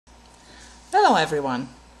Hello everyone!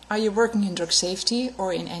 Are you working in drug safety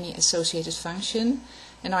or in any associated function?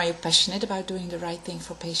 And are you passionate about doing the right thing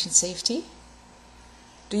for patient safety?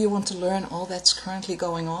 Do you want to learn all that's currently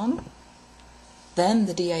going on? Then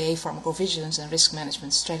the DIA Pharmacovigilance and Risk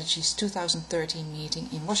Management Strategies 2013 meeting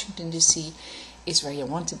in Washington DC is where you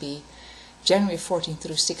want to be, January 14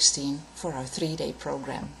 through 16 for our 3-day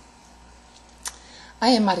program. I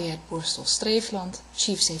am Mariette Boerstel-Streefland,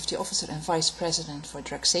 Chief Safety Officer and Vice President for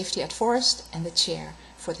Drug Safety at Forest and the Chair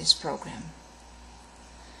for this program.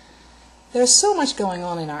 There is so much going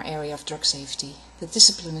on in our area of drug safety. The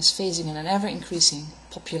discipline is facing an ever-increasing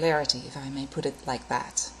popularity, if I may put it like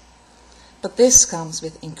that. But this comes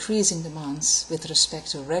with increasing demands with respect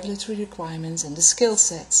to regulatory requirements and the skill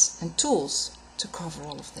sets and tools to cover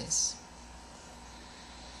all of this.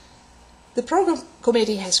 The program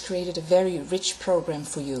committee has created a very rich program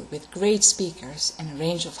for you with great speakers and a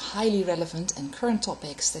range of highly relevant and current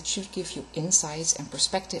topics that should give you insights and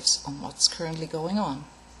perspectives on what's currently going on.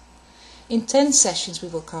 In 10 sessions we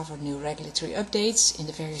will cover new regulatory updates in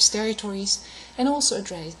the various territories and also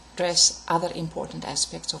address other important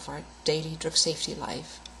aspects of our daily drug safety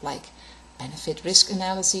life, like benefit-risk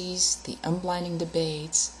analyses, the unblinding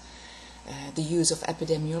debates, the use of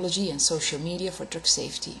epidemiology and social media for drug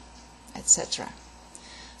safety, etc.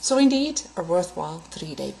 So indeed, a worthwhile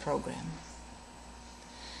 3-day program.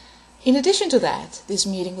 In addition to that, this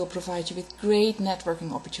meeting will provide you with great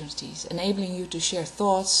networking opportunities, enabling you to share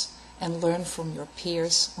thoughts and learn from your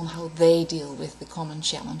peers on how they deal with the common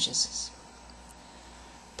challenges.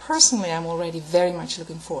 Personally, I'm already very much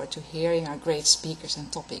looking forward to hearing our great speakers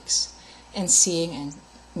and topics, and seeing and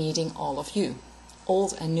meeting all of you,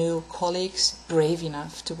 old and new colleagues brave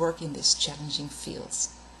enough to work in this challenging field.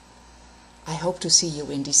 I hope to see you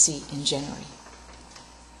in DC in January.